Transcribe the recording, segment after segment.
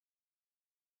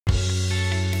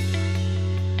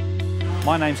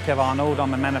My name's Kev Arnold,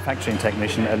 I'm a manufacturing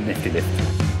technician at Niftylift.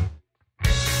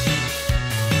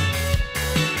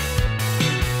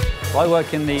 I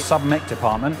work in the sub-mech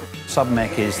department.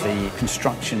 Sub-mech is the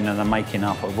construction and the making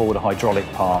up of all the hydraulic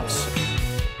parts.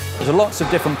 There's lots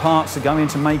of different parts that go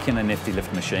into making a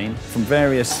Niftylift machine from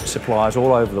various suppliers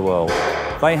all over the world.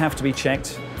 They have to be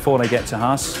checked before they get to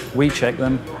us. We check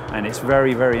them, and it's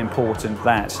very, very important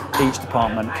that each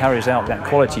department carries out that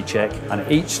quality check, and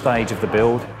at each stage of the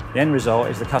build, the end result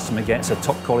is the customer gets a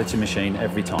top quality machine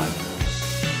every time.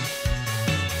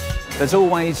 There's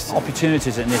always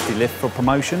opportunities at Niftylift for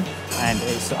promotion, and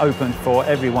it's open for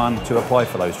everyone to apply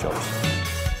for those jobs.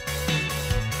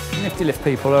 Niftylift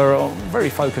people are very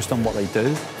focused on what they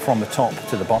do, from the top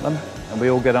to the bottom, and we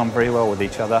all get on very well with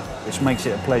each other, which makes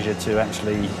it a pleasure to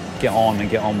actually get on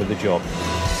with the job.